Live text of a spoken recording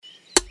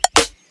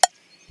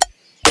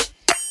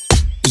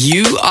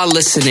You are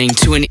listening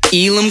to an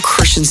Elim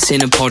Christian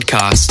Center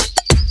podcast.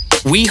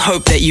 We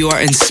hope that you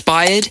are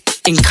inspired,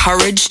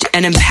 encouraged,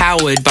 and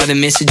empowered by the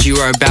message you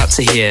are about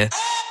to hear.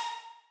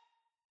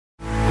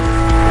 Wow,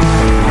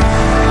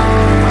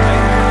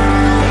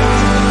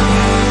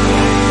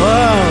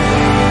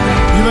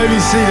 you may be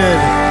seated.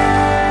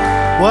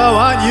 Wow,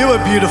 aren't you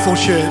a beautiful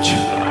church?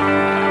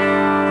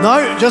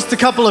 No, just a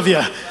couple of you.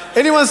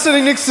 Anyone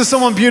sitting next to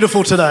someone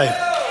beautiful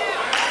today?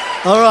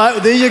 All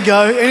right, there you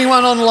go.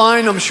 Anyone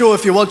online? I'm sure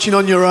if you're watching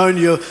on your own,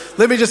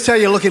 let me just tell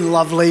you, looking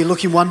lovely,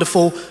 looking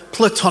wonderful,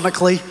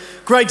 platonically.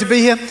 Great to be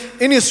here.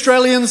 Any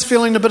Australians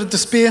feeling a bit of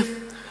despair?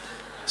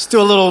 Let's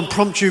do a little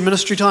impromptu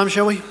ministry time,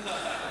 shall we?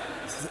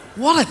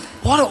 What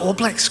an All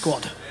Black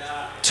squad.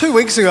 2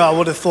 weeks ago, I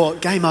would have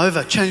thought, game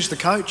over, change the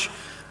coach.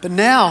 But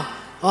now,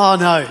 oh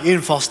no,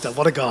 Ian Foster,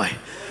 what a guy.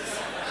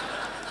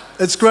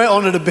 It's a great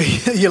honour to be,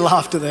 you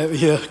laughed at that,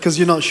 yeah, because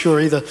you're not sure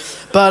either.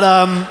 But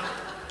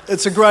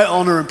it's a great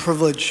honour and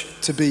privilege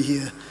to be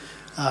here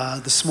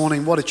this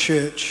morning. What a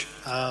church,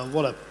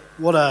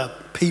 what a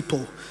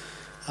people.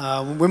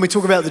 When we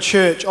talk about the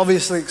church,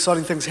 obviously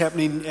exciting things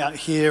happening out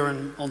here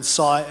and on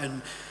site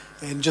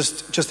and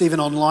just even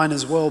online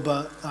as well,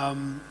 but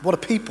what a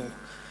people.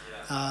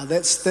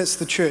 That's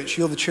the church.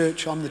 You're the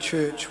church, I'm the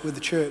church, we're the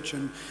church,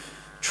 and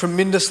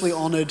tremendously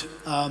honoured.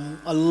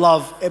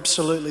 I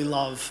absolutely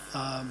love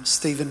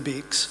Stephen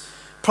Becks.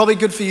 Probably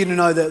good for you to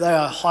know that they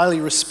are highly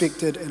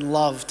respected and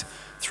loved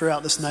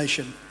throughout this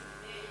nation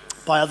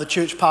by other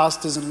church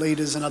pastors and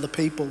leaders and other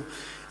people.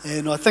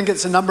 And I think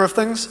it's a number of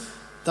things.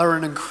 They're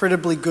an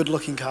incredibly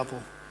good-looking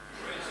couple.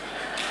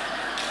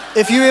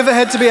 If you ever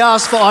had to be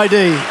asked for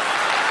ID,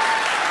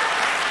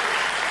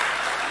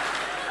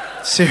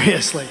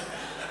 seriously.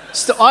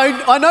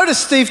 I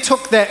noticed Steve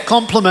took that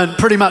compliment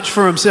pretty much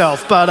for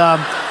himself, but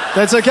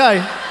that's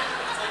okay.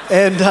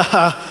 And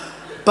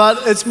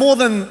but it's more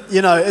than,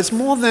 it's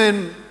more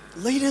than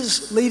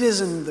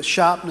leaders and the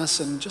sharpness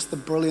and just the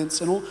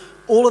brilliance and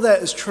all of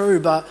that is true,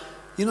 but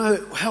you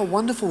know how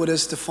wonderful it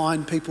is to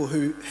find people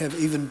who have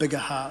even bigger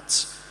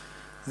hearts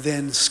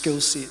than skill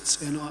sets.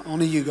 And I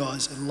honour you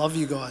guys and love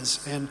you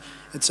guys, and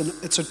it's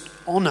an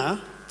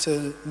honour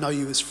to know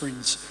you as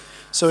friends.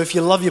 So if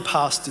you love your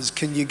pastors,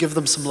 can you give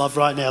them some love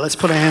right now? Let's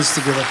put our hands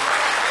together.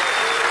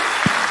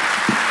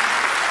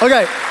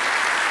 Okay,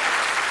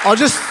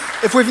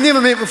 if we've never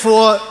met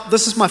before,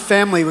 this is my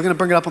family. We're going to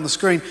bring it up on the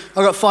screen.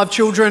 I've got 5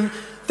 children.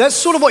 That's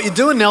sort of what you're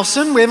doing,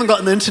 Nelson. We haven't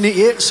gotten the internet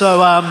yet,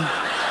 so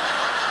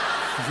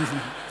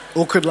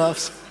awkward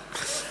laughs.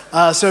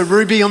 So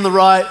Ruby on the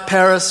right,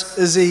 Paris,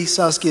 Izzy,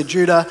 Saskia,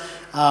 Judah.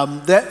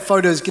 That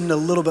photo is getting a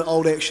little bit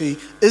old, actually.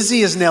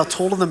 Izzy is now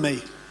taller than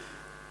me,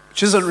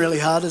 which isn't really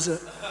hard, is it?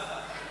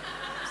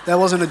 That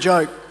wasn't a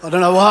joke. I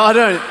don't know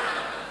why.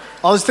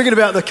 I was thinking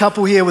about the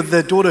couple here with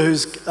their daughter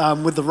who's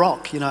with The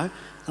Rock, and I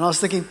was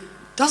thinking,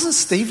 doesn't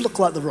Steve look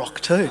like The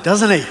Rock too,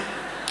 doesn't he?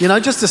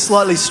 Just a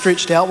slightly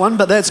stretched out one,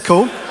 but that's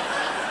cool.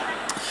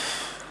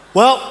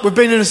 Well, we've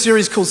been in a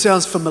series called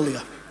Sounds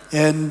Familiar.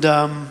 And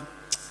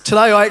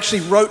today I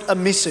actually wrote a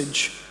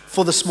message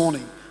for this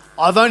morning.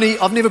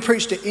 I've never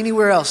preached it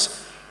anywhere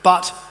else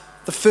but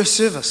the first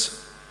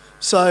service.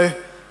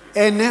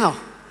 And now.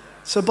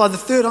 So by the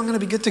third, I'm going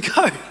to be good to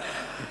go.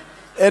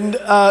 And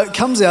it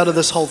comes out of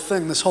this whole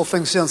thing. This whole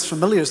thing sounds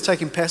familiar. It's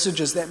taking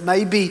passages that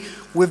maybe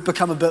we've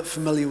become a bit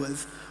familiar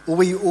with. Or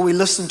we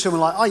listen to them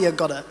and like, oh yeah,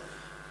 got it.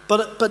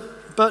 But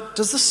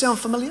does this sound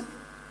familiar?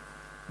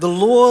 The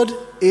Lord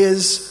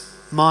is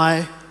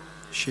my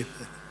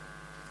shepherd.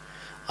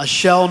 I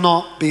shall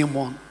not be in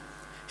want.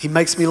 He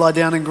makes me lie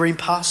down in green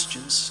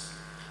pastures.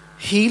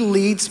 He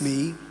leads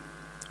me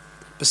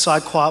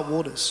beside quiet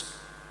waters.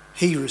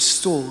 He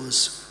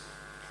restores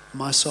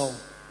my soul.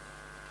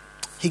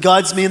 He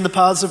guides me in the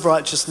paths of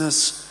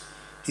righteousness.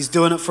 He's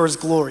doing it for His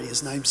glory,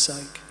 His name's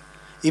sake.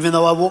 Even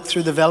though I walk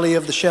through the valley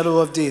of the shadow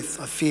of death,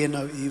 I fear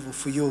no evil,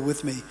 for you are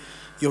with me.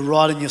 Your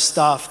rod and your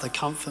staff, they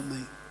comfort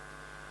me.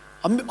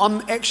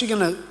 I'm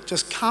actually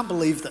just can't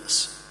believe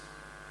this.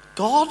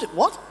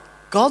 What?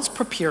 God's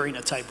preparing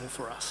a table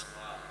for us.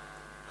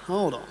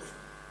 Hold on.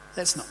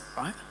 That's not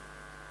right.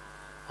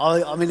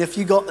 I mean, if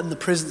you got in the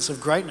presence of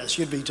greatness,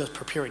 you'd be just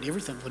preparing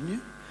everything, wouldn't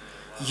you?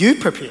 You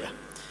prepare.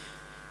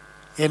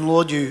 And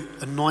Lord, you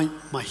anoint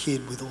my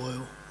head with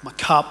oil. My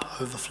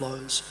cup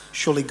overflows.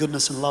 Surely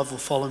goodness and love will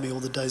follow me all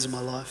the days of my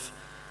life.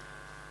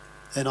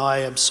 And I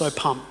am so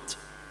pumped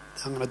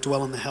that I'm going to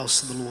dwell in the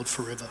house of the Lord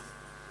forever.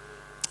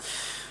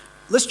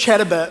 Let's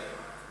chat a bit.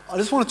 I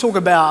just want to talk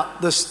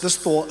about this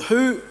thought.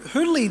 Who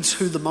leads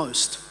who the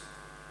most?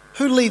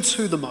 Who leads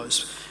who the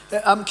most?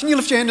 Can you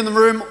lift your hand in the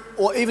room,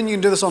 or even you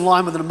can do this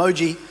online with an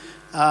emoji.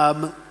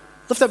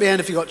 Lift up your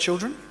hand if you've got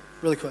children,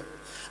 really quick.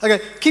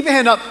 Okay, keep your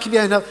hand up, keep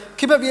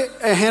up your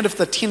hand if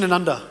they're 10 and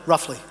under,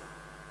 roughly.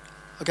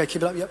 Okay,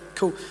 keep it up, yep,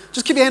 cool.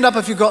 Just keep your hand up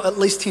if you've got at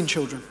least 10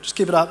 children. Just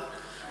keep it up.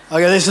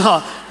 Okay, there's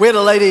not. We had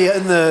a lady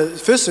in the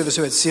first service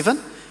who had 7,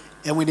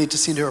 and we need to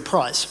send her a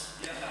prize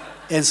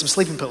and some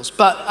sleeping pills.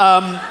 But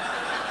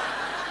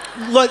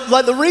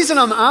like the reason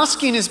I'm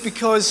asking is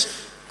because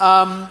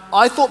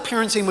I thought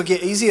parenting would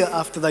get easier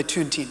after they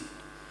turned 10.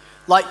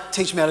 Like,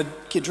 teach them how to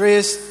get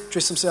dressed,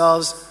 dress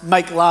themselves,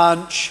 make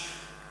lunch,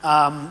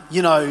 go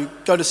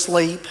to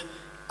sleep,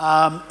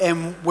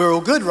 and we're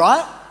all good,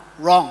 right?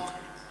 Wrong.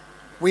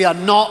 We are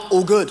not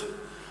all good.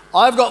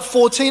 I've got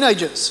 4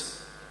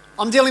 teenagers.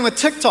 I'm dealing with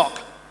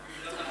TikTok.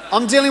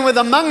 I'm dealing with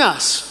Among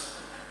Us.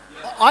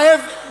 I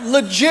have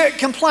legit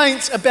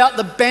complaints about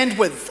the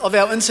bandwidth of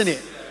our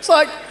internet. It's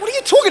like, what are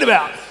you talking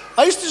about?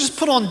 I used to just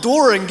put on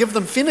Dora and give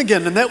them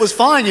Finnegan, and that was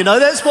fine,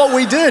 that's what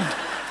we did.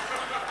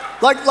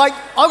 Like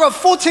I've got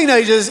 4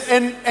 teenagers,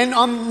 and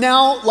I'm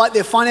now like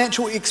their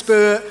financial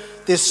expert,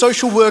 their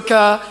social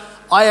worker.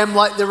 I am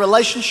like their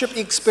relationship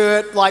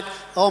expert. Like,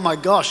 oh my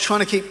gosh,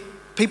 trying to keep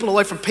people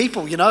away from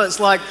people. It's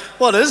like,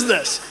 what is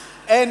this?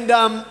 And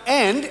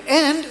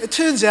it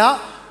turns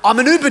out I'm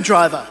an Uber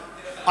driver.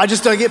 I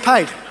just don't get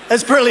paid.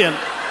 It's brilliant.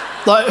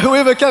 Like,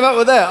 whoever came up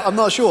with that, I'm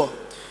not sure.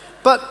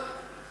 But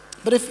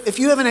if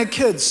you haven't had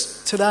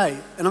kids today,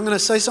 and I'm going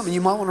to say something,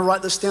 you might want to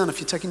write this down if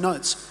you're taking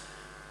notes.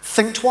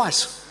 Think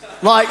twice.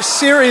 Like,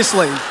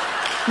 seriously.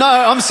 No,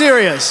 I'm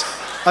serious.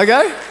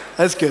 Okay?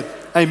 That's good.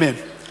 Amen.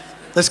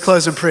 Let's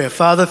close in prayer.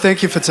 Father,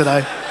 thank you for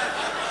today.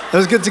 It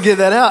was good to get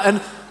that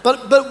out.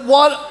 But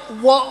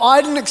what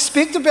I didn't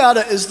expect about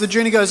it is the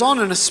journey goes on,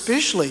 and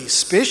especially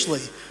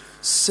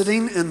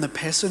sitting in the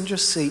passenger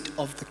seat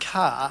of the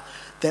car,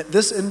 that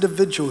this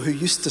individual who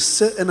used to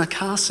sit in a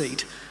car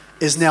seat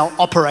is now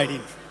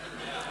operating.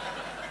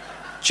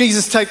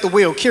 Jesus, take the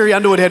wheel. Carrie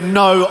Underwood had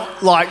no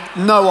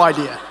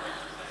idea.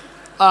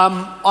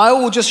 I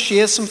will just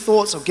share some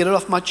thoughts. I'll get it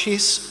off my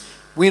chest.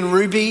 When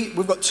Ruby,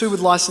 we've got 2 with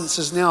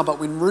licenses now, but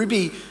when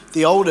Ruby,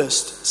 the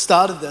oldest,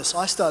 started this,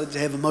 I started to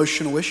have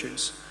emotional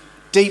issues.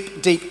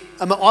 Deep.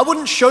 I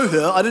wouldn't show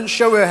her. I didn't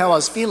show her how I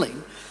was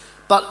feeling.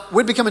 But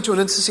we'd be coming to an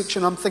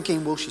intersection. I'm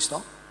thinking, will she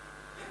stop?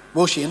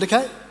 Will she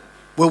indicate?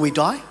 Will we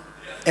die?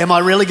 Am I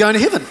really going to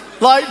heaven?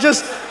 Like,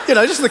 just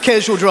the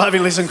casual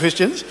driving lesson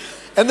questions.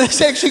 And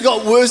this actually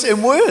got worse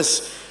and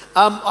worse.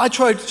 I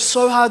tried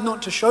so hard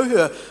not to show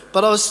her,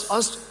 but I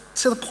was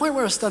to the point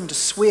where I was starting to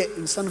sweat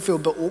and starting to feel a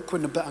bit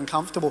awkward and a bit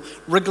uncomfortable,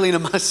 wriggling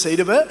in my seat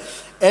a bit.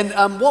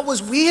 And what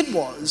was weird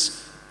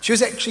was she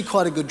was actually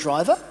quite a good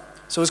driver,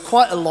 so it was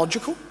quite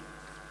illogical.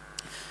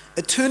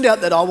 It turned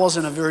out that I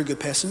wasn't a very good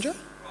passenger.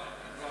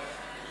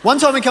 One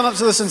time we come up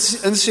to this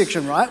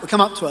intersection, right? We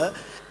come up to it,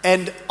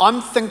 and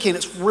I'm thinking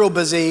it's real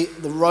busy,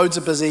 the roads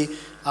are busy,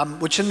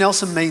 which in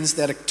Nelson means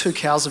that 2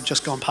 cows have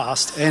just gone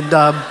past. And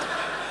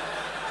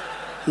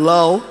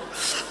lol.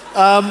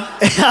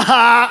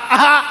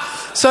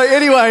 So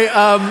anyway,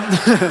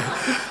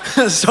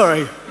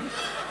 sorry.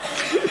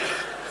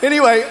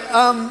 Anyway,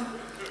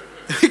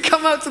 we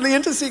come up to the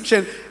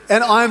intersection,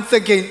 and I'm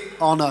thinking,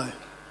 oh no,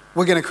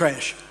 we're going to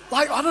crash.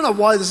 Like, I don't know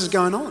why this is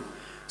going on.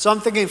 So I'm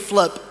thinking,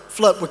 flip,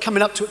 we're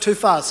coming up to it too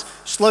fast.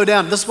 Slow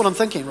down. This is what I'm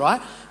thinking, right?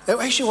 It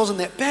actually wasn't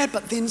that bad,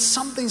 but then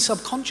something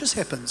subconscious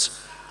happens.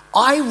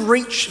 I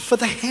reach for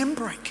the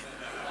handbrake,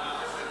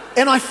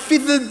 and I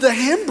feathered the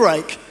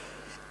handbrake,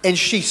 and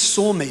she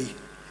saw me,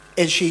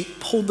 and she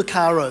pulled the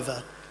car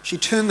over. She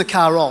turned the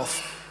car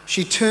off.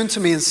 She turned to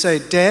me and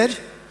said, Dad,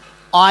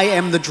 I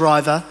am the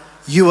driver.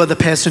 You are the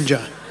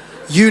passenger.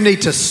 You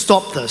need to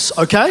stop this,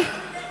 okay?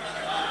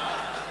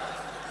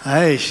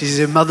 Hey, she's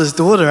your mother's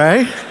daughter,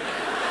 eh?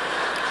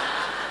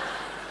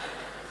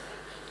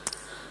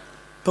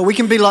 But we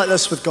can be like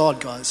this with God,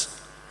 guys.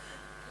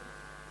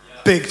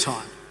 Big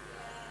time.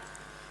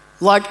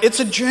 Like, it's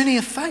a journey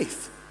of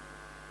faith.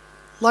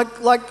 Like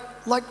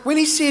when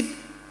he said,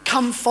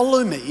 come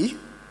follow me,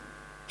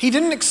 he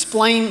didn't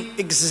explain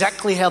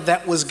exactly how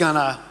that was going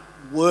to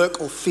work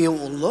or feel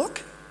or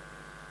look.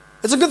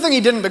 It's a good thing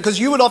he didn't, because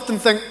you would often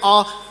think,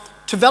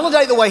 to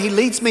validate the way he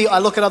leads me, I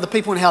look at other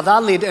people and how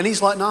they're led, and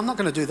he's like, no, I'm not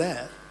going to do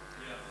that.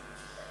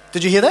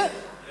 Did you hear that?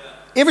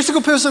 Every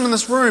single person in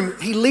this room,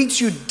 he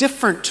leads you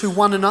different to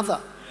one another,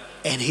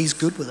 and he's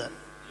good with it.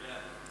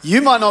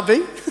 You might not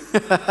be.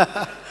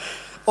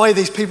 Boy,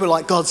 these people are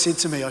like, God said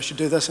to me I should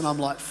do this, and I'm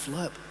like,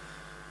 flip.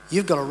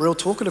 You've got a real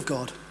talkative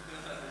God.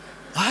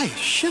 Hey,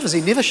 shivers, he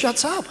never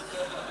shuts up.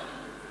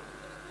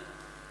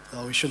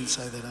 Oh, we shouldn't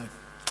say that, eh?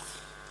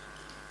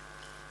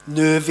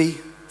 Nervy,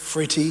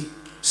 fretty,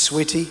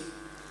 sweaty.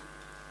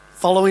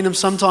 Following him,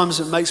 sometimes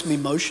it makes me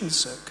motion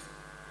sick.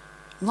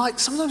 Like,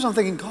 sometimes I'm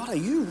thinking, God, are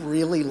you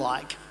really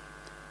like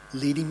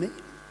leading me?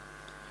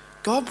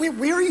 God,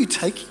 where are you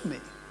taking me?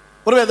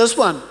 What about this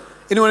one?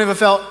 Anyone ever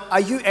felt, are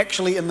you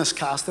actually in this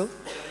car still?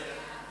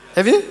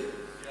 Have you?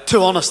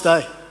 Too honest,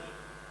 eh?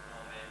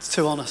 It's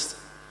too honest.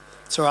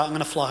 It's all right, I'm going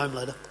to fly home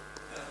later.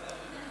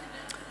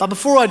 But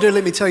before I do,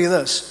 let me tell you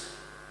this.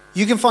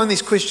 You can find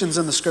these questions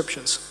in the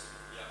scriptures.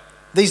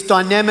 These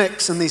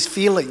dynamics and these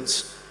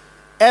feelings.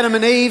 Adam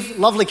and Eve,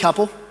 lovely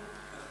couple,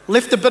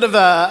 left a bit of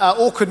an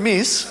awkward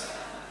mess.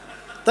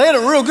 They had it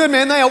real good,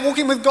 man. They are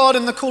walking with God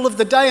in the cool of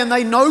the day, and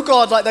they know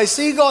God, like they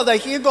see God, they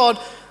hear God.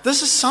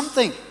 This is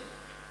something.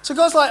 So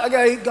God's like,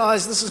 okay,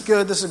 guys, this is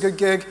good. This is a good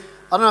gig.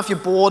 I don't know if you're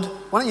bored.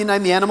 Why don't you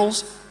name the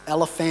animals?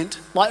 Elephant.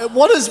 Like,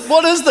 what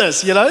is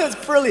this? You know, it's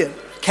brilliant.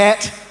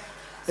 Cat.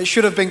 It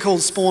should have been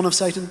called Spawn of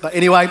Satan, but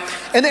anyway.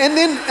 And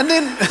then,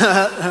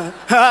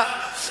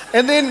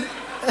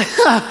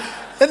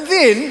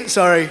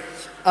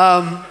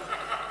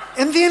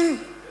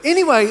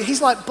 anyway,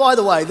 he's like, by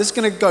the way, this is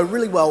going to go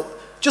really well.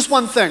 Just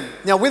one thing.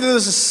 Now, whether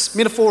this is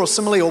metaphor or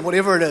simile or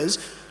whatever it is,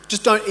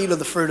 just don't eat of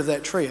the fruit of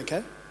that tree,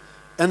 okay?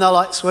 And they're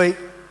like, sweet.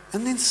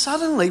 And then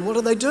suddenly,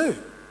 what do?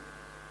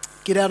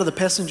 Get out of the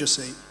passenger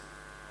seat.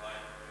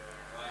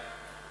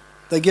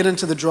 They get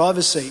into the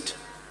driver's seat.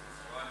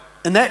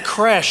 And that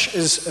crash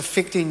is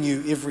affecting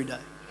you every day.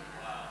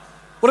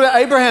 What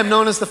about Abraham,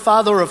 known as the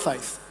father of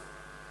faith?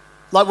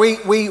 Like,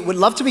 we would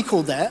love to be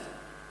called that,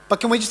 but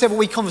can we just have a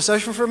wee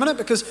conversation for a minute?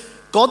 Because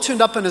God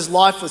turned up in his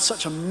life with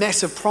such a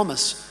massive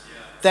promise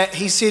that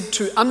he said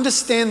to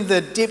understand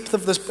the depth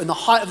of this and the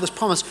height of this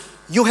promise,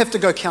 you'll have to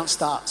go count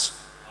stars.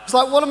 It's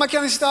like, what am I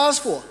counting stars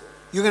for?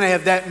 You're going to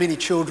have that many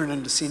children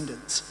and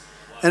descendants.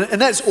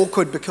 And that's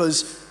awkward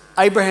because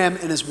Abraham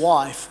and his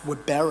wife were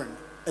barren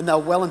and they were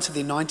well into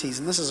their 90s,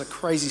 and this is a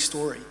crazy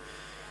story.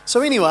 So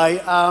anyway,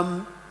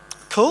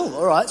 cool,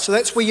 all right, so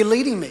that's where you're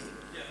leading me.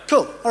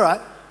 Cool, all right.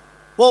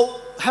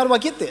 Well, how do I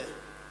get there?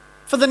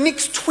 For the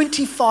next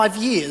 25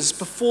 years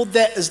before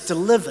that is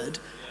delivered,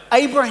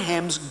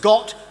 Abraham's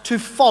got to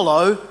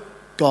follow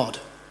God.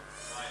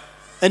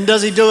 And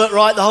does he do it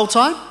right the whole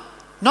time?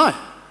 No.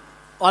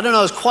 I don't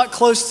know, it's quite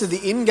close to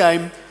the end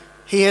game.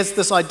 He has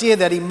this idea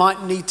that he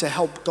might need to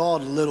help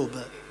God a little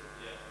bit.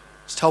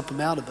 Just help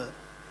him out a bit.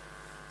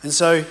 And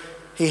so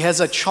he has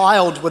a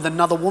child with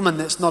another woman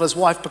that's not his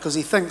wife because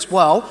he thinks,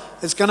 well,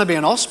 it's going to be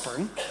an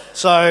offspring,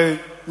 so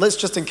let's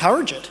just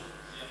encourage it.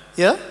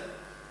 Yeah?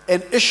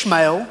 And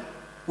Ishmael,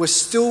 we're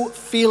still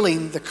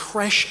feeling the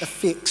crash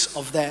effects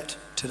of that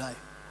today.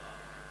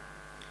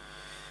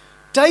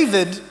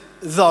 David,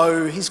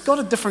 though, he's got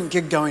a different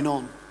gig going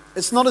on.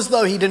 It's not as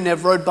though he didn't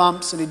have road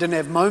bumps and he didn't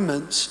have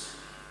moments.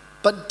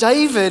 But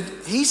David,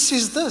 he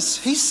says this.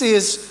 He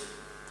says,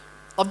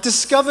 I've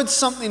discovered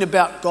something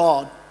about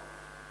God.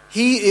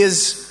 He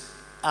is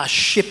a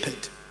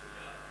shepherd.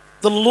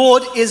 The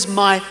Lord is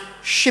my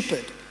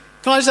shepherd.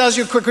 Can I just ask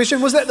you a quick question?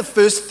 Was that the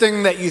first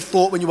thing that you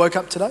thought when you woke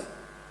up today?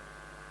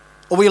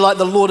 Or were you like,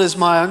 the Lord is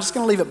I'm just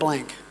going to leave it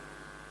blank.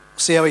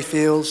 See how he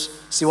feels,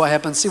 see what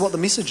happens, see what the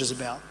message is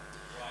about.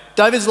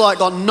 David's like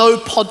got no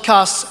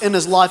podcasts in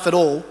his life at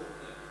all.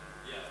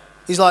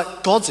 He's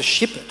like, God's a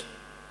shepherd.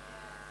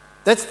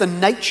 That's the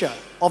nature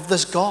of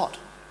this God.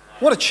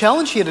 What a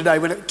challenge here today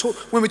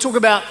when we talk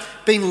about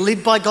being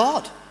led by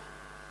God.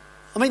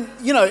 I mean,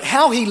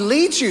 how he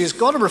leads you has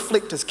got to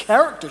reflect his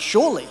character,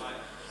 surely.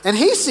 And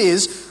he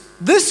says,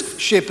 this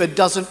shepherd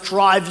doesn't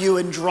drive you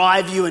and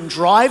drive you and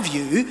drive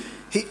you.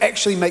 He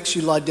actually makes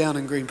you lie down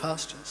in green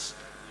pastures.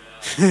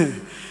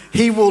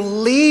 He will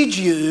lead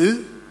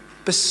you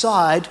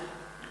beside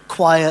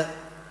quiet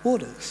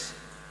waters.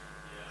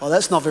 Well,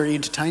 that's not very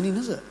entertaining,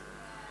 is it?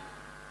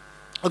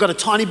 I've got a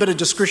tiny bit of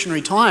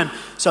discretionary time,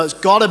 so it's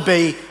got to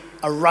be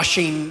a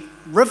rushing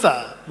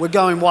river. We're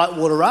going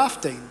whitewater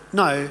rafting.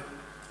 No,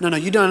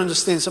 you don't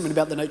understand something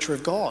about the nature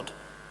of God.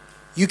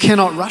 You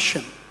cannot rush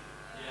him.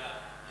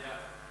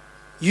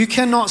 You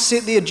cannot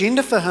set the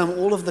agenda for him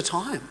all of the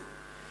time.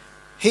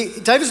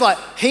 David's like,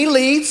 he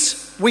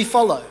leads, we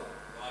follow.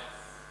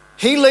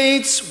 He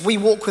leads, we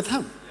walk with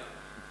him.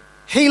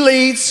 He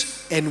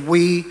leads, and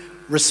we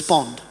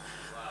respond.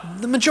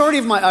 The majority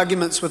of my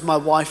arguments with my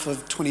wife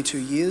of 22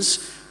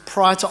 years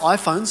prior to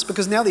iPhones,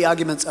 because now the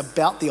argument's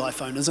about the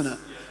iPhone, isn't it?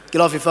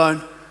 Get off your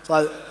phone. It's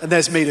like, and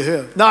that's me to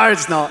her. No,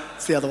 it's not.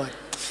 It's the other way.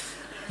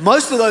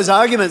 Most of those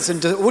arguments,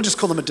 and we'll just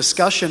call them a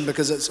discussion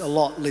because it's a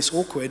lot less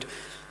awkward,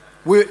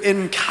 were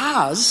in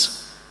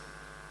cars,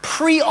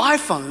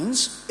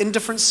 pre-iPhones in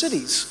different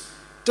cities.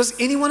 Does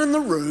anyone in the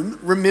room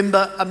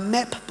remember a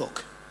map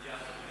book?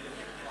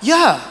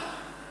 Yeah.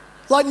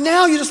 Like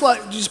now you just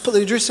put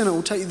the address in, it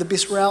will take you the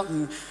best route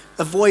and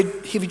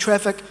avoid heavy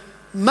traffic.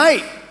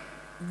 Mate,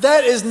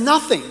 that is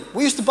nothing.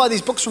 We used to buy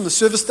these books from the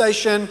service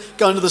station,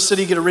 go into the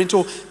city, get a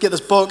rental, get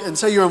this book, and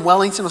say you're in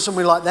Wellington or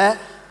somewhere like that.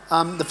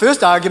 The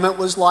first argument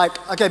was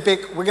like, okay,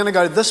 Beck, we're going to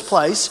go to this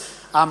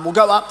place. We'll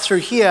go up through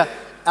here.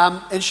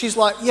 And she's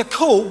like, yeah,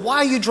 cool. Why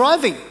are you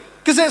driving?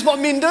 Because that's what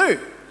men do.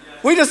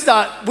 We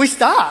start.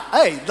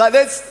 Hey, like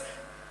that's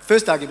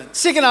first argument.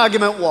 Second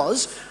argument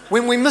was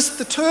when we missed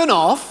the turn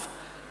off.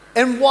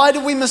 And why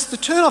did we miss the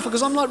turn off?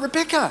 Because I'm like,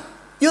 Rebecca,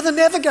 you're the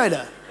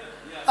navigator.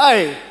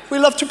 Hey, we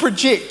love to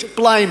project,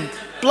 blame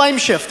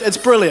shift. It's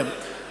brilliant.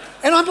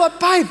 And I'm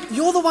like, babe,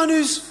 you're the one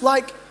who's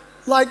like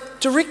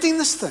directing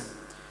this thing.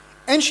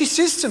 And she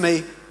says to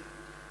me,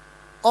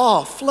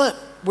 oh, flip,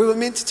 we were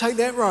meant to take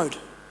that road. I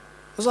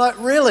was like,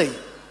 really?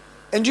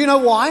 And do you know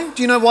why?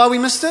 Do you know why we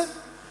missed it?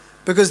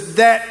 Because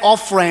that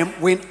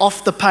off-ramp went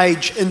off the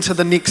page into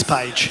the next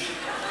page.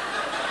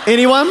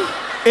 Anyone?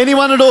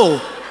 Anyone at all?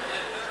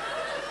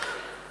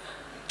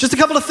 Just a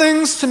couple of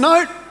things to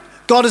note.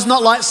 God is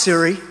not like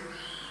Siri.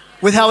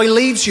 With how he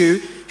leads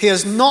you, he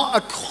is not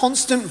a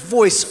constant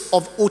voice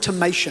of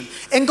automation.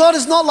 And God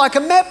is not like a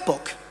map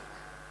book.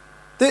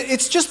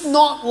 It's just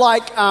not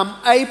like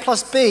A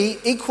plus B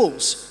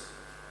equals.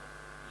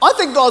 I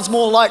think God's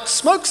more like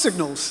smoke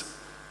signals.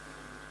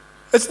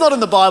 It's not in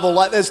the Bible,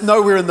 like there's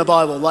nowhere in the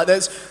Bible, like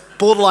that's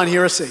borderline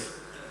heresy.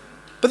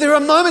 But there are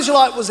moments you're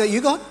like, was that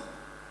you, God?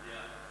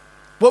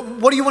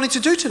 What are you wanting to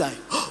do today?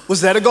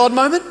 Was that a God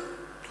moment?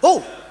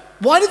 Oh,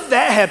 why did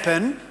that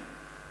happen?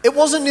 It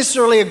wasn't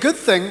necessarily a good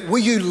thing. Were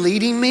you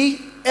leading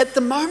me at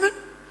the moment?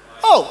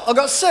 Oh, I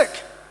got sick.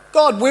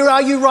 God, where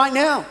are you right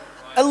now?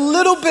 A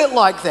little bit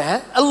like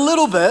that, a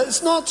little bit.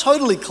 It's not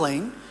totally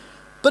clean.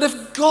 But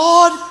if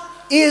God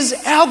is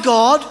our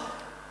God,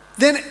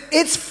 then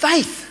it's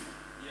faith.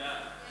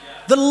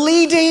 The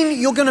leading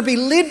you're going to be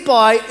led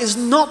by is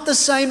not the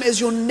same as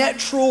your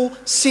natural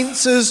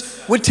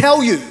senses would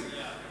tell you.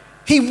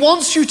 He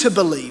wants you to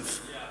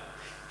believe.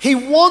 He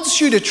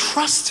wants you to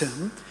trust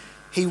him.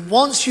 He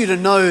wants you to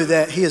know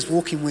that he is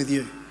walking with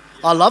you.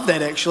 I love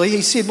that actually.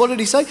 He said, what did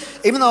he say?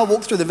 Even though I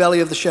walk through the valley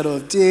of the shadow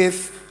of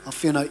death, I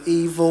fear no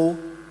evil.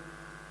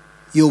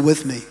 You're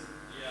with me.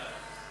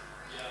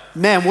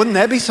 Man, wouldn't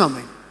that be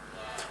something?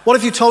 What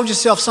if you told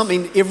yourself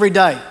something every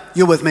day?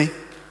 You're with me.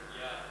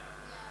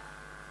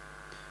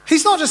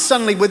 He's not just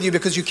suddenly with you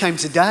because you came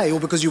today or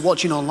because you're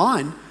watching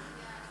online.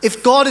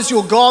 If God is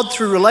your God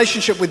through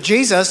relationship with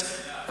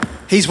Jesus,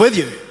 he's with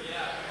you.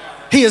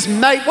 He has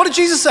made, what did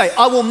Jesus say?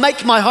 I will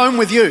make my home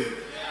with you.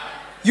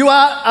 You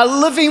are a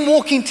living,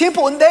 walking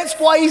temple, and that's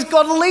why he's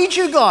got to lead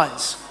you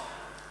guys.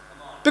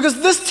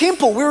 Because this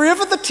temple,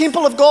 wherever the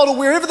temple of God or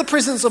wherever the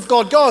presence of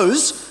God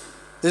goes,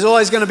 there's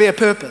always going to be a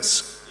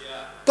purpose.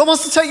 God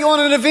wants to take you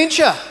on an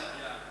adventure.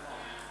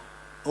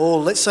 Or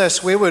let's say a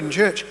swear word in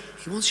church.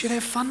 He wants you to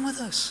have fun with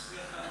us.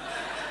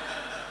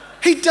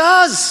 He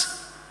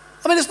does.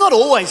 I mean, it's not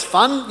always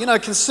fun. You know,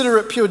 consider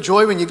it pure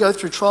joy when you go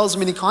through trials of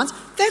many kinds.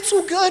 That's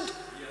all good.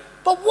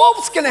 But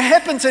what's going to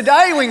happen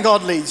today when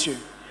God leads you?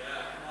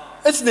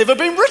 It's never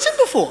been written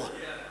before.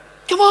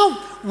 Come on.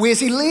 Where's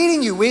he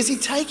leading you? Where's he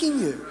taking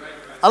you?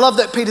 I love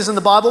that Peter's in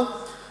the Bible.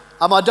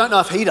 I don't know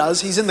if he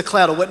does. He's in the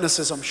cloud of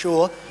witnesses, I'm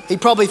sure. He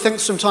probably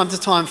thinks from time to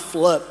time,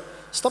 Flip,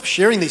 stop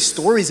sharing these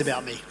stories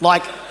about me.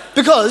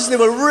 Because there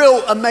were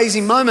real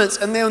amazing moments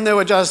and then they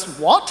were just,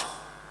 what?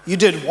 You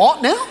did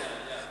what now?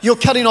 You're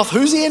cutting off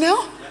whose ear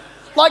now?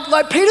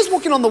 Like Peter's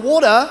walking on the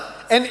water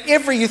and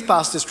every youth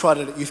pastor's tried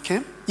it at youth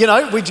camp. You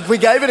know, we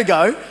gave it a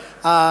go.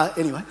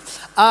 Anyway.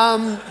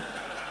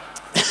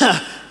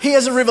 He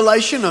has a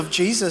revelation of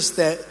Jesus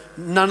that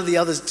none of the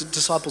other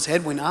disciples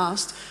had when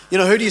asked. You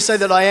know, who do you say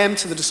that I am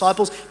to the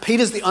disciples?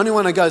 Peter's the only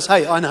one who goes,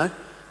 hey, I know.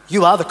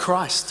 You are the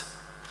Christ.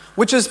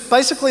 Which is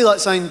basically like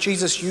saying,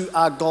 Jesus, you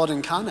are God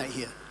incarnate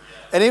here.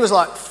 And he was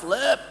like,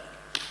 Flip,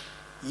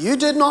 you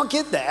did not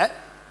get that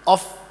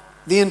off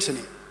the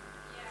internet.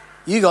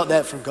 You got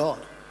that from God.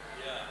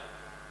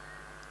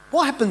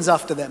 What happens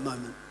after that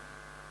moment?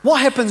 What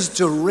happens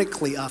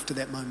directly after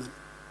that moment?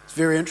 It's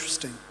very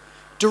interesting.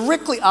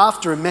 Directly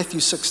after in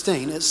Matthew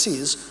 16, it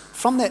says,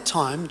 from that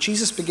time,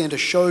 Jesus began to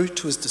show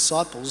to his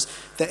disciples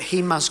that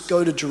he must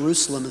go to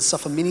Jerusalem and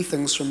suffer many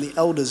things from the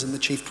elders and the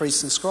chief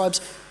priests and scribes,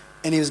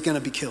 and he was going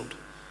to be killed.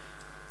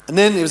 And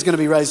then he was going to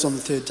be raised on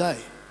the third day.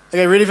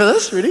 Okay, ready for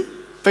this? Ready?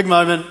 Big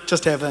moment,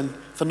 just happened.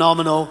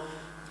 Phenomenal.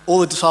 All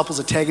the disciples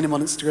are tagging him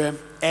on Instagram.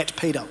 @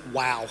 Peter.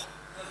 Wow.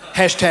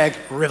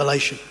 #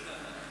 revelation.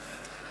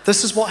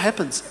 This is what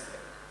happens.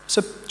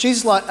 So Jesus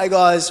is like, hey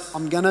guys,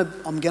 I'm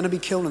gonna be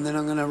killed and then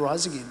I'm gonna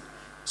rise again.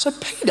 So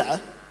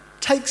Peter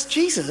takes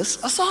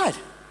Jesus aside.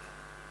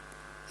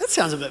 That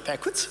sounds a bit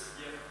backwards.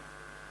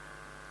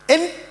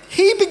 And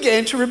he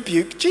began to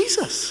rebuke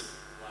Jesus.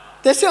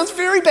 That sounds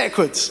very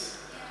backwards.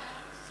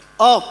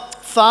 Oh,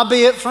 far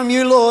be it from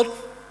you, Lord.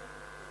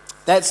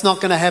 That's not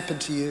going to happen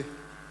to you.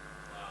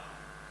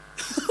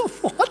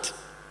 What?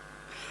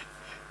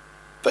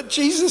 But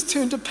Jesus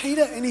turned to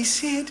Peter and he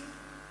said,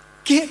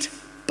 get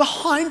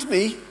behind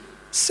me,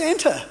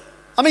 Satan.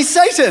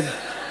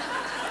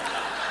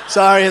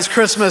 Sorry, it's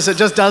Christmas. It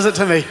just does it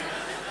to me.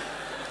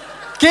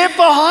 Get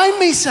behind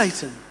me,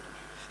 Satan.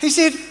 He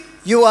said,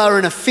 you are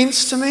an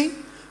offense to me,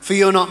 for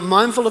you are not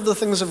mindful of the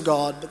things of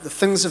God, but the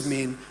things of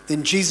men.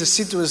 Then Jesus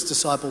said to his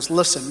disciples,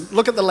 listen,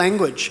 look at the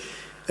language.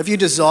 If you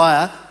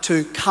desire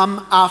to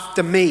come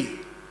after me,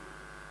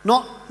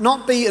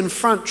 not be in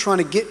front trying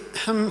to get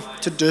him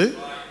to do.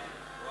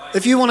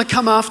 If you want to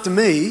come after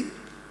me,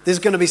 there's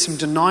going to be some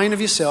denying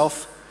of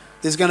yourself.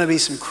 There's going to be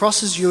some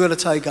crosses you've got to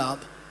take up.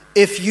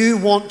 If you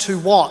want to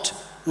what?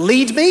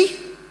 Lead me?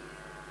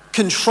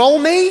 Control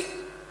me?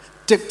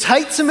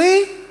 Dictate to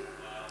me?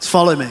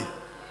 Follow me.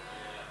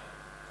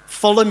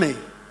 Follow me.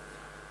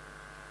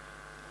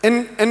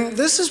 And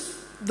this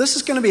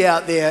is going to be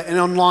out there and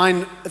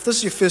online. If this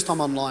is your first time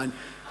online,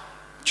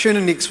 tune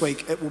in next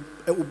week. It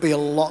will be a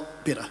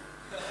lot better.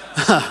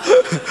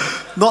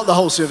 Not the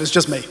whole service,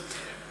 just me.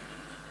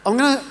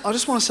 I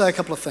just want to say a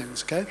couple of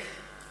things, okay?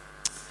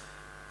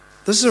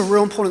 This is a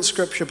real important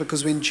scripture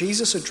because when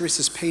Jesus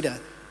addresses Peter,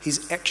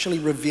 he's actually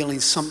revealing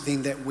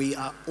something that we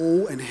are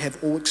all and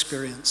have all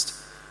experienced.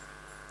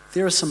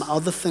 There are some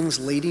other things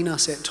leading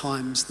us at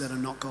times that are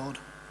not God.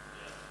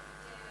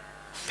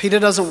 Peter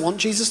doesn't want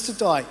Jesus to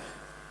die.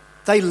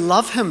 They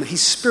love him.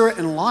 He's spirit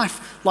and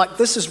life. Like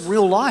this is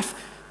real life.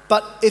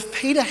 But if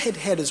Peter had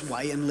had his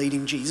way in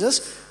leading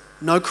Jesus,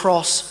 no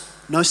cross,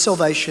 no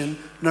salvation,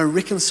 no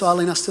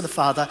reconciling us to the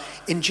Father,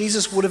 and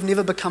Jesus would have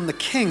never become the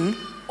king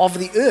of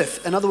the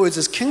earth. In other words,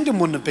 his kingdom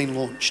wouldn't have been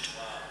launched.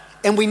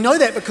 And we know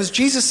that because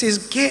Jesus says,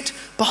 "Get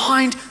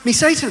behind me,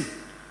 Satan."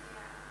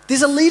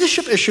 There's a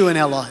leadership issue in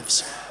our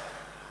lives.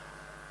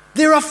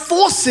 There are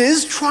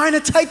forces trying to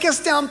take us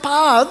down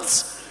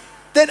paths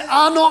that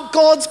are not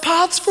God's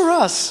paths for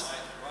us.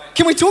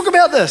 Can we talk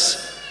about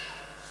this?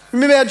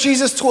 Remember how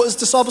Jesus taught his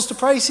disciples to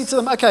pray? He said to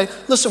them, okay,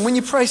 listen, when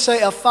you pray,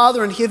 say, "Our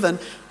Father in heaven,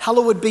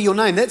 hallowed be your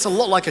name." That's a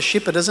lot like a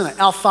shepherd, isn't it?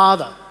 Our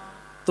Father.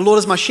 The Lord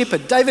is my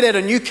shepherd. David had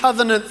a new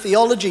covenant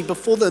theology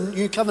before the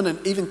new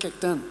covenant even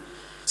kicked in.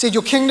 He said,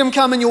 "Your kingdom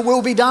come and your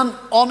will be done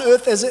on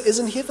earth as it is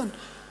in heaven.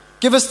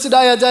 Give us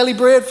today our daily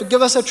bread.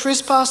 Forgive us our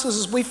trespasses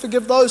as we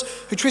forgive those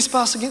who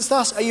trespass against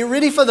us." Are you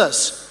ready for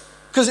this?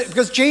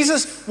 Because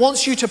Jesus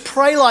wants you to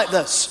pray like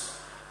this.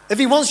 If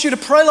he wants you to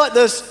pray like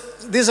this,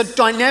 there's a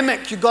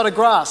dynamic you've got to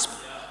grasp.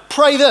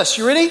 Pray this.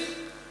 You ready?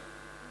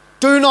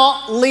 Do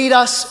not lead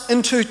us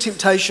into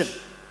temptation.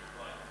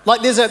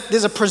 Like there's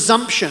a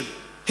presumption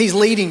he's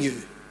leading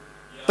you.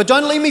 But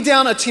don't lead me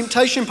down a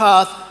temptation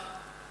path,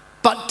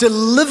 but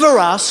deliver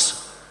us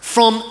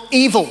from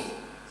evil.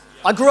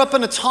 I grew up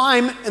in a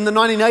time in the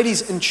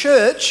 1980s in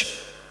church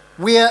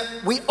where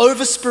we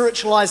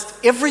over-spiritualized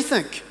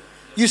everything.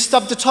 You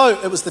stubbed a toe,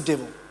 it was the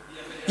devil.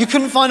 You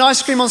couldn't find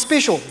ice cream on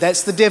special,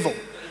 that's the devil.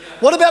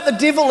 What about the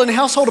devil in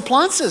household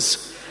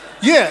appliances?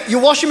 Yeah, your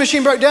washing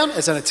machine broke down,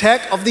 it's an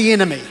attack of the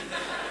enemy.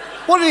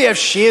 What, did he have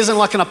shares in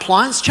like an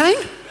appliance chain?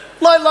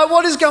 Like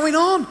what is going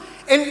on?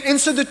 And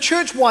so the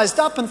church wised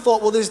up and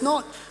thought, well, there's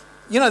not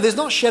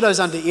shadows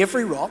under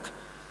every rock.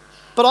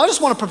 But I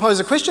just want to propose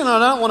a question,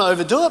 and I don't want to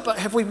overdo it, but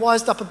have we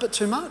wised up a bit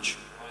too much?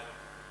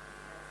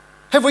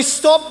 Have we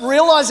stopped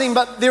realizing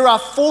that there are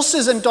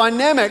forces and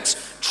dynamics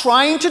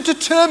trying to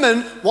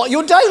determine what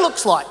your day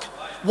looks like,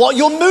 what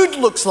your mood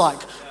looks like,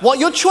 what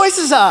your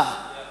choices are?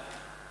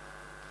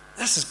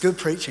 This is good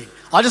preaching.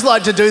 I just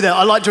like to do that.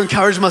 I like to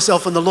encourage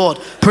myself in the Lord.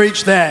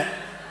 Preach that,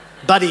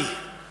 buddy.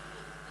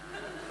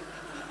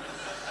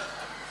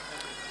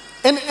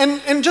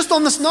 And just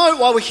on this note,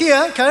 while we're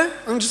here, okay,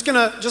 I'm just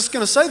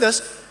gonna say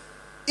this.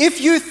 If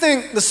you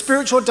think the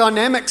spiritual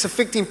dynamics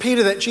affecting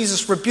Peter that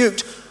Jesus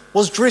rebuked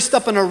was dressed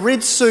up in a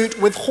red suit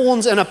with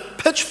horns and a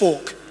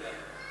pitchfork,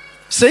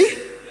 see,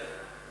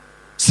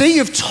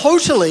 you've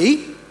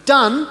totally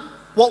done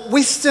what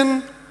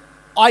Western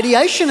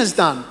ideation has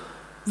done.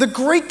 The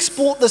Greeks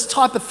brought this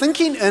type of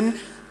thinking in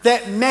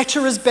that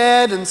matter is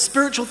bad and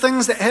spiritual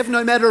things that have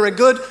no matter are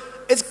good.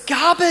 It's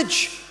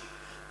garbage.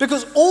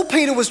 Because all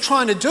Peter was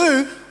trying to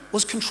do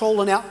was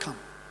control an outcome.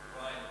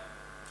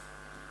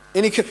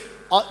 And he could,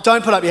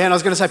 don't put up your hand. I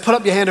was going to say, put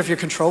up your hand if you're a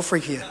control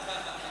freak here.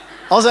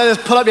 I was going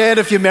to put up your hand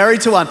if you're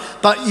married to one,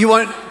 but you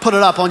won't put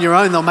it up on your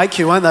own. They'll make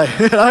you, won't they?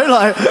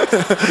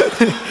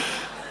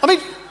 I mean,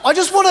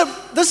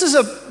 this is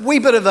a wee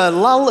bit of a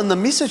lull in the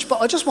message,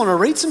 but I just want to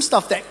read some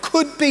stuff that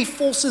could be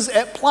forces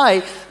at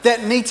play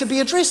that need to be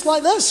addressed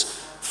like this.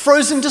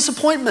 Frozen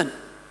disappointment.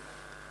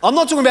 I'm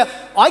not talking about,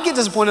 I get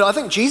disappointed. I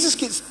think Jesus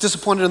gets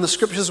disappointed in the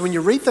scriptures when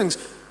you read things.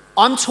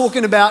 I'm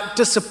talking about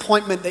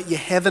disappointment that you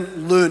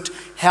haven't learnt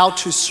how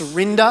to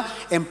surrender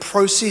and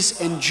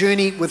process and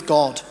journey with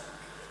God.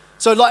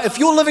 So like if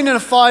you're living in a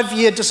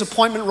 5-year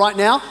disappointment right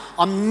now,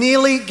 I'm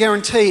nearly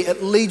guarantee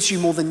it leads you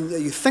more than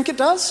you think it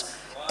does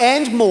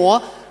and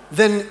more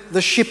than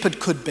the shepherd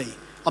could be.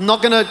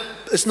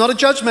 It's not a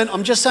judgment,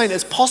 I'm just saying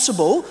it's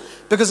possible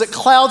because it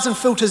clouds and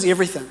filters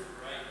everything.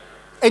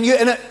 And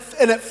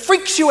it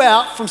freaks you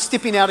out from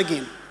stepping out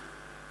again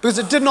because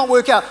it did not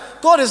work out.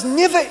 God has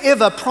never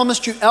ever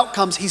promised you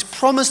outcomes. He's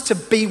promised to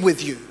be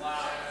with you.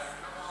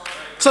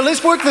 So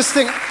let's work this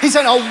thing. He's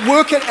saying, I'll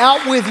work it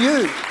out with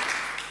you.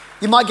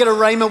 You might get a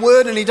rhema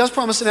word and he does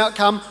promise an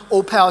outcome,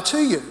 all power to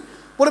you.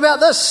 What about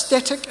this?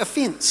 Static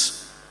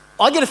offense.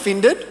 I get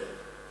offended,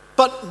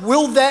 but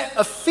will that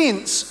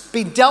offense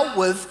be dealt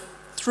with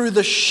through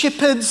the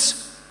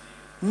shepherd's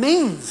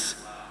means?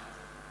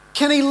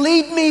 Can he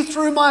lead me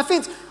through my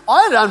offense?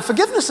 I had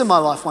unforgiveness in my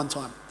life one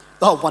time.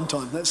 Oh, one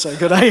time, that's so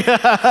good, eh?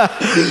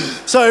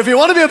 So if you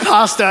want to be a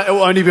pastor, it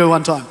will only be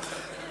one time.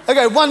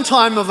 Okay, one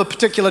time of a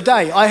particular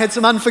day, I had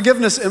some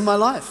unforgiveness in my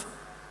life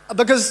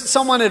because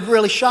someone had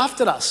really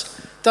shafted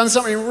us, done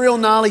something real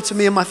gnarly to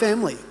me and my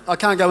family. I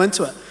can't go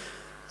into it.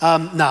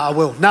 No, I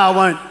will. No, I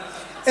won't.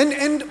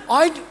 And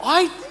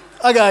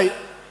okay,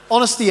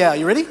 honesty hour,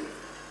 you ready?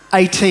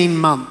 18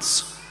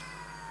 months.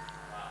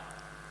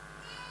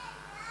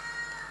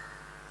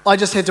 I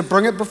just had to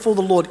bring it before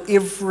the Lord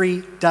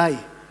every day.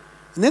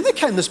 And then there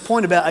came this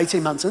point about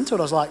 18 months into it,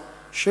 I was like,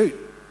 shoot,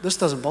 this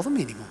doesn't bother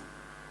me anymore.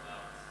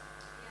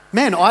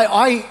 Man,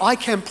 I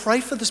can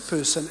pray for this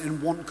person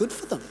and want good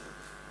for them.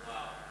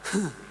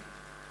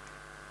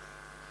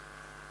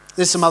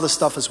 There's some other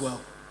stuff as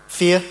well.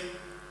 Fear.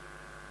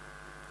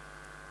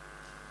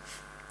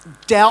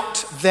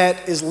 Doubt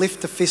that is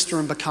left to fester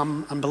and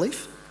become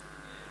unbelief.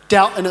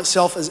 Doubt in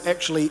itself is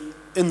actually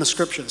in the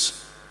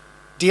scriptures.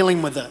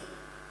 Dealing with it.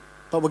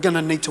 but we're going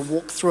to need to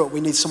walk through it. We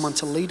need someone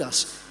to lead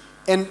us.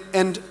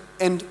 And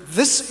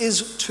this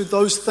is to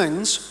those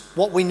things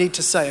what we need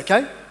to say,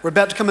 okay? We're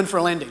about to come in for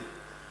a landing.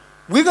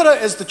 We've got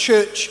to, as the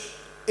church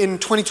in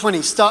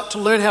 2020, start to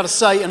learn how to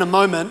say in a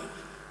moment,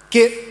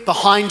 get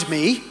behind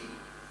me,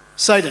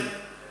 Satan.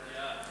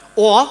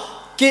 Or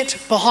get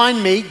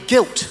behind me,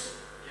 guilt.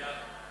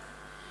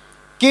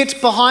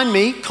 Get behind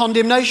me,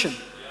 condemnation.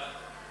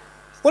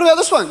 What about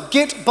this one?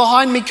 Get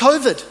behind me,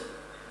 COVID.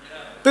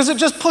 Because it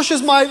just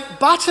pushes my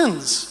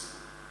buttons.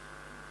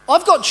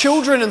 I've got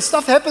children and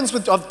stuff happens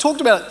with, I've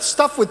talked about it,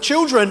 stuff with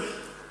children.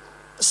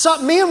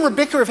 So me and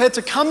Rebecca have had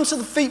to come to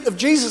the feet of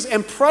Jesus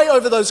and pray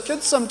over those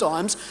kids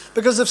sometimes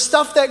because of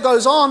stuff that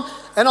goes on.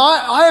 And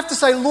I have to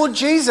say, Lord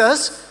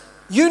Jesus,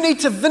 you need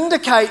to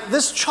vindicate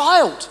this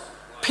child.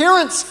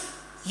 Parents,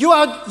 you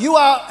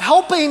are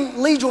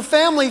helping lead your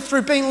family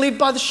through being led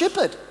by the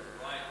shepherd.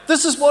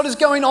 This is what is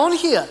going on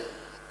here.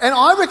 And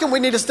I reckon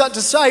we need to start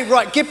to say,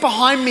 right, get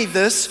behind me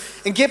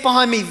this, and get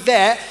behind me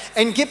that,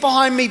 and get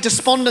behind me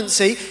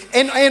despondency,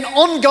 and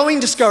ongoing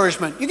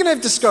discouragement. You can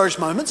have discouraged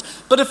moments,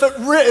 but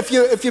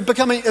if you're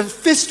becoming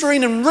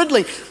festering and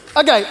riddling,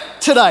 okay,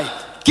 today,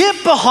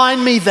 get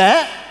behind me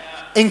that,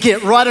 and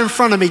get right in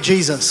front of me,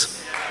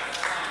 Jesus.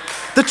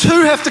 The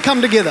two have to come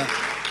together.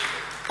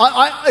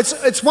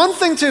 It's one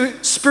thing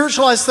to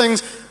spiritualize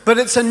things, but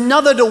it's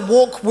another to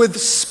walk with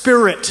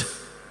spirit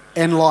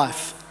and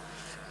life.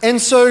 And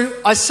so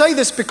I say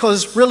this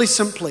because really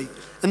simply,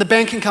 and the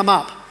band can come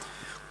up,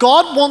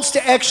 God wants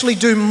to actually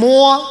do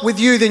more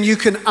with you than you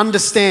can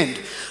understand.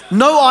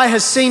 No eye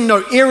has seen,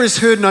 no ear has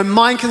heard, no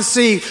mind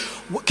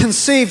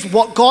conceived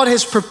what God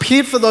has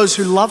prepared for those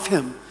who love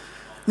him.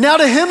 Now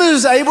to him who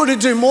is able to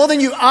do more than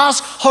you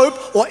ask,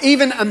 hope, or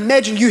even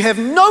imagine. You have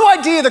no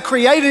idea the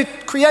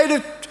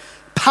creative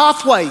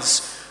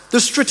pathways, the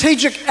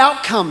strategic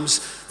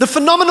outcomes, the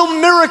phenomenal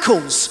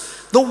miracles,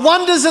 the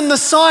wonders and the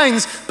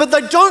signs, but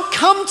they don't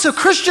come to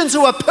Christians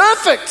who are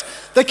perfect.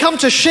 They come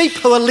to sheep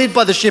who are led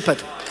by the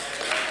shepherd.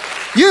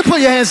 You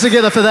put your hands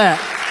together for that.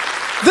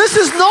 This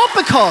is not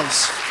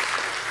because,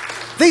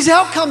 these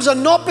outcomes are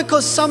not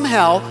because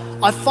somehow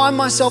I find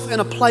myself in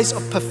a place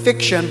of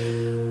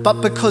perfection,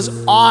 but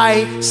because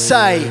I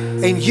say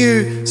and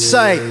you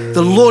say,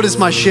 the Lord is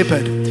my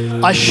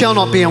shepherd. I shall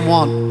not be in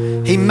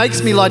want. He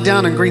makes me lie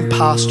down in green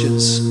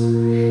pastures,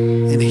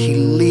 and he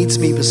leads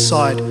me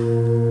beside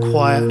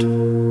quiet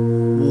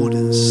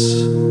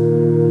waters.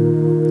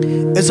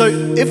 And so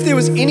if there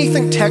was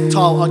anything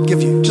tactile I'd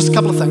give you, just a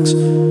couple of things.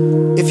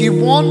 If you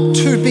want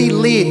to be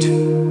led,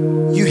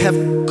 you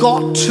have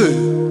got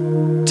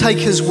to take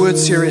his word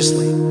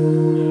seriously.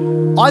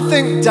 I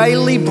think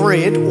daily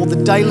bread, or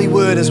the daily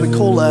word as we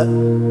call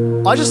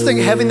it, I just think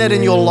having that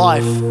in your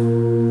life,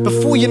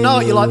 before you know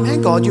it, you're like,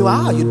 man, God,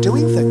 you're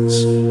doing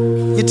things.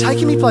 You're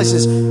taking me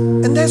places.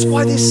 And that's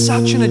why there's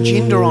such an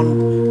agenda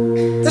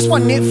on, that's why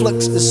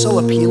Netflix is so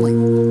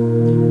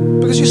appealing.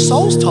 Because your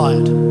soul's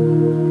tired.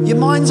 Your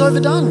mind's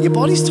overdone. Your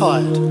body's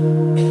tired.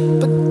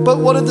 But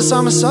what did the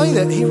psalmist say?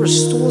 That he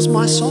restores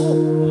my soul.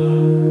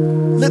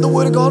 Let the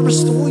word of God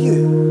restore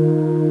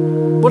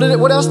you.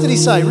 What else did he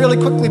say? Really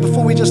quickly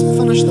before we just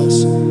finish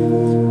this.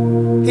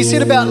 He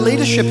said about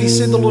leadership, he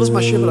said, the Lord is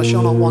my shepherd, I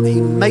shall not want.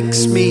 He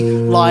makes me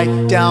lie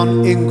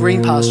down in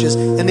green pastures.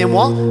 And then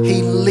what?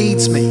 He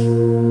leads me.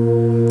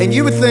 And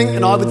you would think,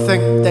 and I would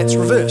think, that's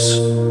reverse.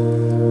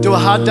 Do a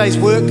hard day's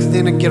work,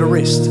 then get a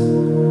rest.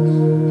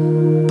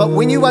 But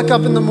when you wake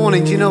up in the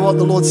morning, do you know what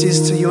the Lord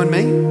says to you and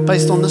me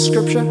based on this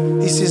scripture?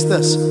 He says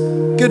this,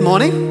 good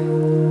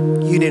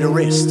morning, you need a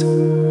rest.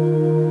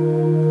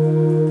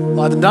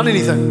 I haven't done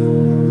anything.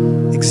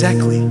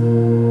 Exactly.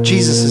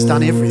 Jesus has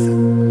done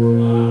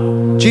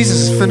everything.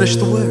 Jesus has finished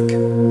the work.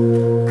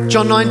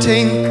 John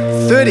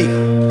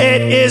 19:30,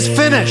 it is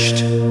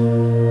finished.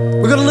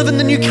 We've got to live in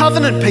the new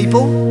covenant,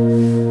 people,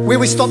 where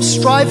we stop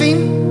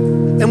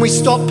striving and we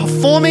stop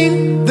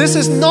performing. This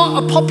is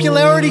not a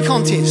popularity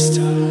contest.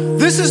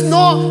 This is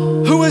not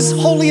who is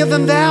holier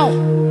than thou.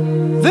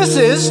 This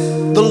is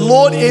the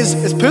Lord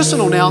is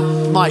personal now,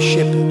 my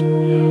shepherd.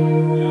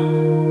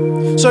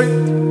 So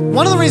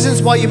one of the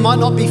reasons why you might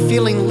not be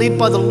feeling led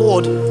by the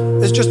Lord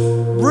is just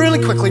really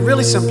quickly,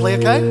 really simply,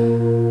 okay?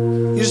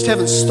 You just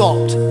haven't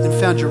stopped and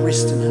found your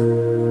rest in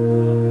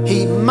him.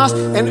 He must,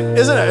 and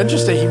isn't it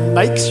interesting? He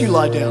makes you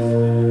lie down.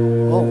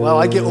 Oh, wow,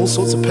 I get all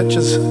sorts of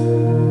pictures.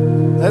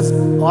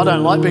 I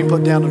don't like being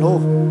put down at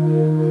all.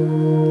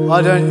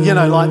 I don't,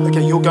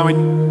 okay,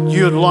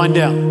 you're lying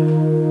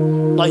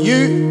down. Like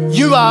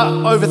you are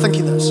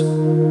overthinking this.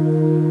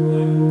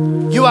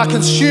 You are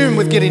consumed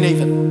with getting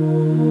even.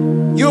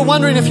 You're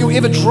wondering if you'll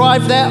ever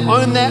drive that,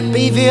 own that,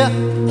 be there.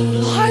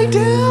 Lie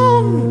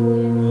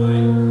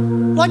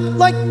down.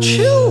 Like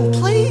chill,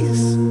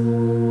 please.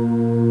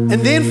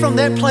 And then from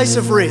that place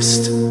of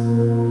rest,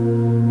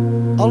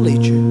 I'll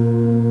lead you.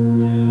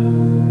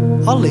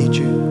 I'll lead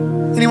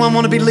you. Anyone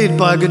want to be led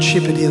by a good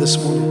shepherd here this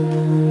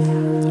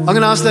morning? I'm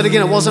going to ask that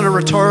again. It wasn't a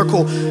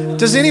rhetorical.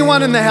 Does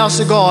anyone in the house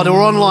of God or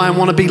online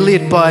want to be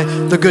led by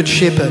the good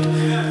shepherd?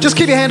 Just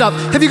keep your hand up.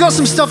 Have you got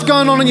some stuff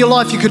going on in your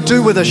life you could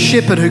do with a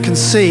shepherd who can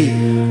see?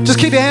 Just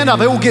keep your hand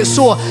up. It will get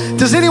sore.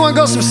 Does anyone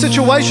got some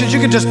situations you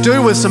could just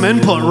do with some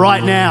input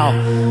right now?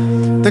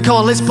 Then come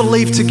on, let's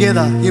believe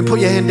together. You can put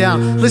your hand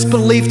down. Let's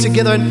believe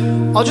together.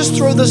 And I'll just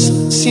throw this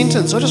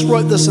sentence. I just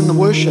wrote this in the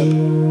worship.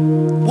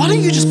 Why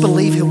don't you just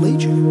believe he'll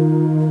lead you?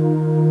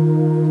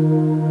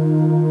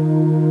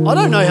 I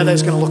don't know how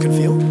that's going to look and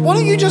feel. Why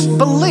don't you just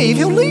believe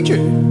he'll lead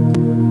you?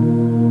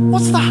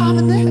 What's the harm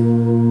in that?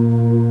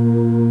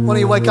 Why don't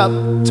you wake up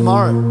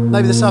tomorrow,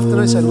 maybe this afternoon,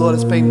 and say, Lord,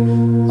 it's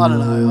been, I don't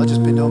know, I've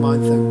just been doing my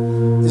own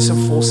thing. There's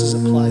some forces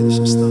at play, there's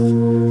some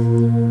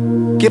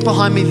stuff. Get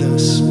behind me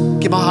this.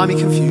 Get behind me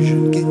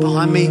confusion. Get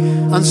behind me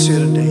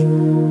uncertainty.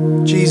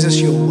 Jesus,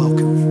 you're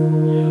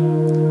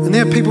welcome. And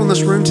there are people in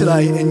this room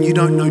today and you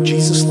don't know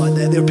Jesus like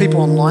that. There are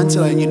people online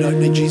today and you don't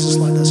know Jesus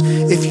like this.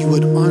 If you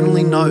would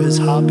only know his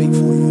heartbeat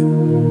for you.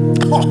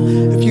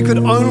 If you could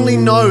only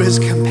know his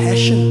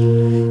compassion.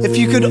 If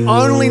you could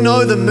only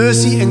know the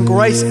mercy and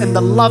grace and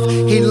the love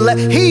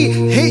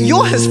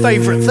you're his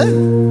favorite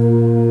thing.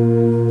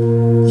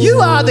 You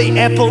are the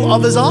apple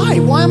of his eye.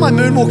 Why am I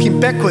moonwalking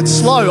backwards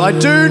slow? I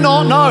do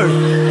not know.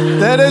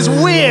 That is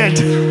weird.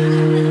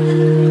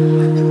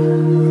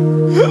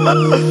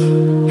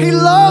 He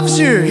loves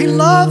you. He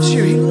loves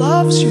you. He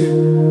loves you.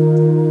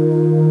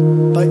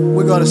 But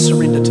we've got to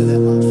surrender to that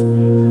love.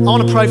 I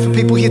want to pray for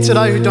people here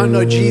today who don't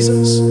know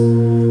Jesus.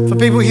 For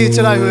people here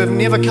today who have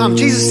never come.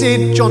 Jesus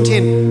said, John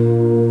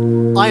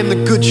 10, I am the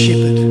good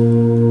shepherd.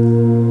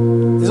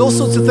 There's all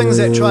sorts of things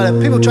that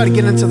people try to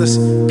get into this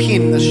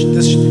pen,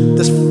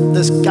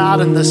 this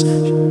garden, this,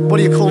 what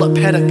do you call it,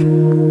 paddock,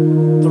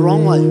 the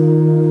wrong way.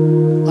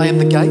 I am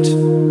the gate.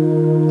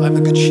 I am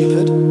the good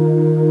shepherd.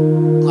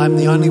 I am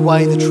the only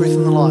way, the truth,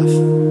 and the life.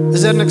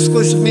 Is that an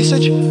exclusive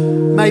message?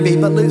 Maybe,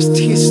 but let's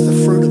test the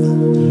fruit of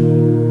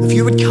it. If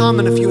you would come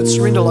and if you would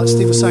surrender, like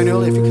Steve was saying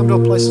earlier, if you come to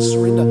a place of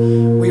surrender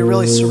where you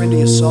really surrender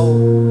your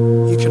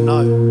soul, you can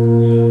know.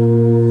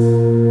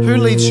 Who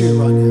leads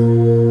you right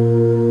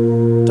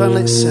now? Don't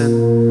let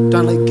sin,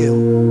 don't let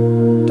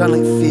guilt, don't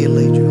let fear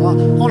lead you. I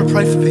want to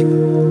pray for people.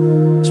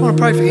 I just want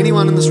to pray for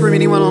anyone in this room,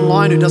 anyone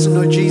online who doesn't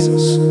know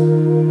Jesus.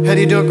 How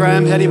do you do it,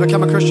 Graham? How do you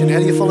become a Christian? How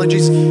do you follow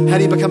Jesus? How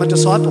do you become a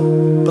disciple?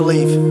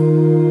 Believe.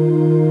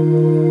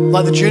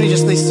 Like the journey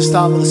just needs to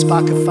start with a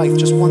spark of faith,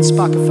 just one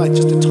spark of faith,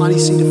 just a tiny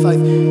seed of faith.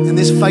 And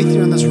there's faith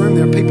here in this room.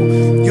 There are people,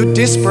 you're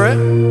desperate,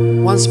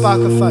 one spark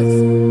of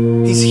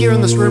faith. He's here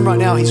in this room right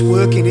now. He's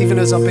working. Even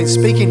as I've been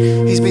speaking,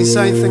 he's been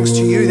saying things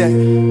to you that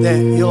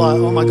you're like,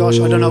 oh my gosh,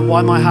 I don't know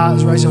why my heart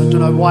is racing. I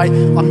don't know why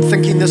I'm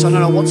thinking this. I don't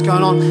know what's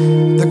going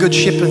on. The good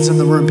shepherd's in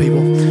the room,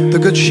 people. The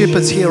good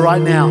shepherd's here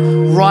right now.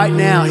 Right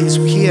now, he's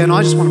here. And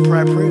I just want to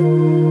pray a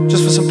prayer.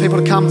 Just for some people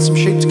to come, some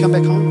sheep to come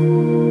back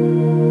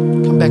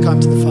home. Come back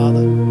home to the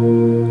Father.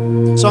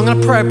 So I'm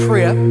going to pray a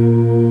prayer.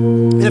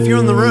 And if you're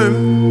in the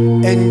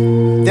room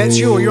and that's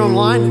you or you're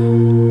online,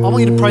 I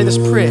want you to pray this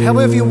prayer,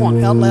 however you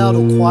want, out loud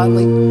or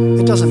quietly.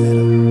 It doesn't matter.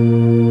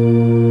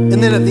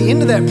 And then at the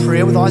end of that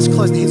prayer, with eyes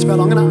closed and heads bowed,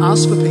 I'm going to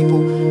ask for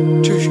people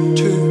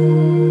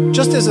to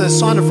just as a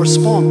sign of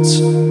response,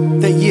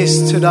 that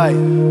yes, today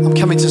I'm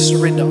coming to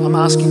surrender. I'm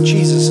asking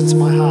Jesus into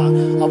my heart.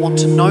 I want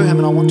to know him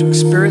and I want to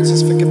experience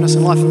his forgiveness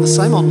in life. And the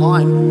same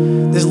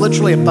online, there's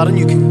literally a button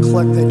you can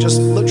click that just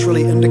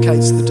literally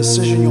indicates the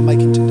decision you're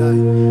making today.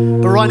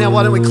 But right now,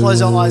 why don't we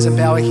close our eyes and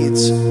bow our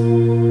heads?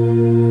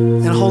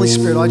 And Holy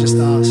Spirit, I just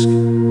ask,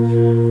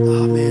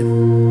 oh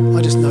man,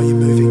 I just know you're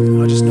moving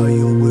and I just know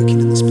you're working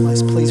in this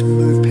place. Please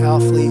move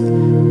powerfully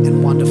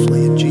and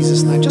wonderfully in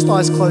Jesus' name. Just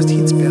eyes closed,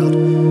 heads bowed.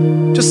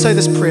 Just say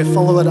this prayer,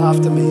 follow it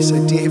after me. Say,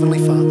 dear Heavenly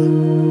Father,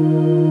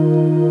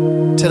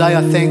 today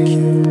I thank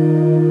you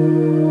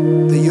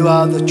that you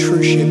are the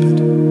true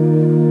shepherd.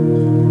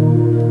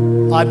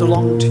 I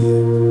belong to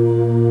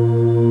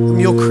you. I'm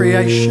your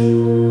creation.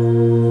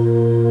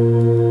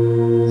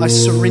 I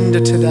surrender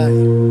today.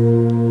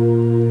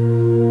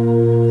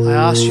 I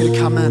ask you to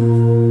come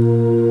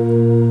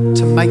in,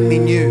 to make me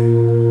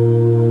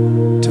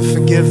new, to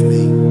forgive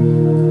me,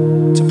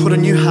 to put a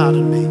new heart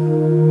in me.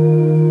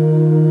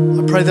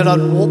 I pray that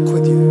I'd walk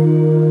with you.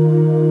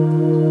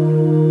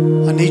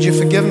 I need your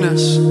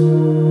forgiveness.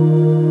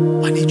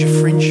 I need your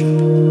friendship.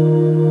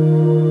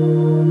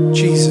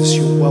 Jesus,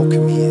 you're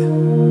welcome here.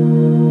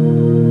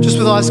 Just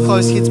with eyes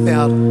closed, heads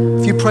bowed.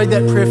 If you prayed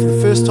that prayer for the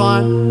first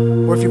time,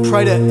 or if you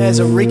prayed it as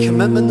a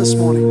recommitment this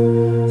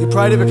morning, you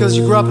prayed it because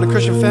you grew up in a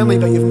Christian family,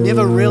 but you've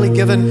never really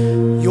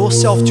given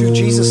yourself to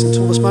Jesus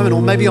until this moment,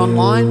 or maybe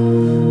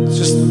online, it's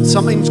just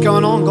something's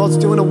going on, God's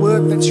doing a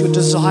work, that's your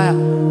desire.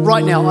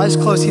 Right now, eyes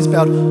closed, heads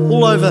bowed,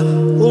 all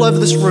over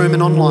this room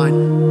and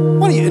online.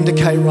 Why don't you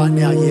indicate right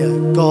now, yeah,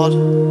 God,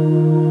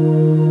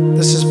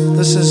 this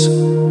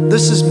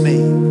is me.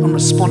 I'm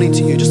responding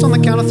to you. Just on the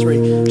count of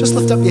three, just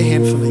lift up your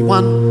hand for me.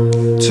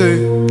 1,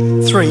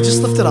 2, 3.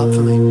 Just lift it up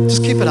for me.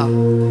 Just keep it up.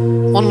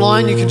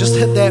 Online, you can just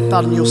hit that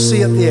button. You'll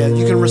see it there.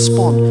 You can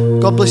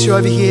respond. God bless you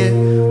over here.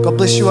 God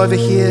bless you over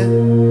here.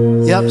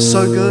 Yep,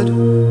 so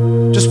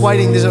good. Just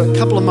waiting. There's a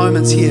couple of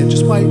moments here.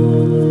 Just wait.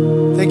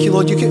 Thank you,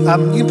 Lord. You can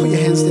put your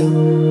hands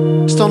down.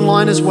 Just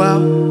online as well.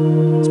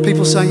 There's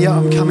people saying, yeah,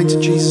 I'm coming to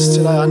Jesus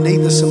today. I need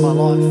this in my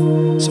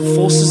life. Some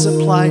forces at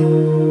play.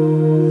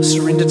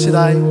 Surrender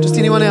today. Just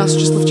anyone else,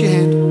 just lift your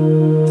hand.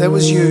 If that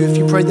was you. If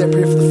you prayed that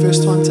prayer for the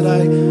first time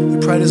today, you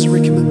prayed as a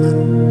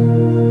recommitment.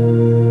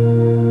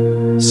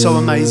 So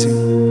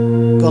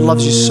amazing. God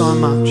loves you so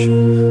much.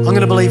 I'm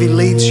going to believe He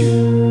leads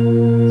you.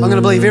 I'm going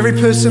to believe every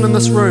person in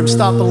this room,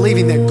 start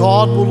believing that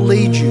God will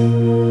lead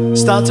you.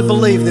 Start to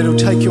believe that He'll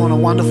take you on a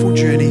wonderful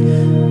journey.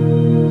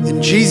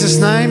 In Jesus'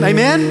 name,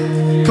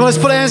 amen. Come on, let's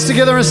put our hands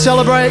together and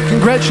celebrate.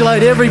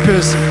 Congratulate every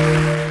person.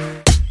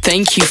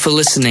 Thank you for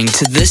listening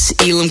to this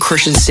Elim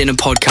Christian Center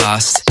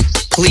podcast.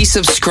 Please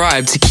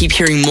subscribe to keep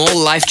hearing more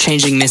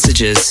life-changing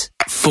messages.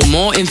 For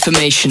more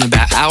information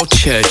about our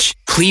church,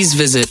 please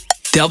visit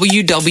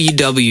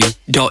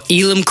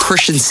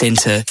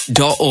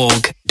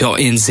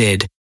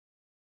www.elimchristiancenter.org.nz.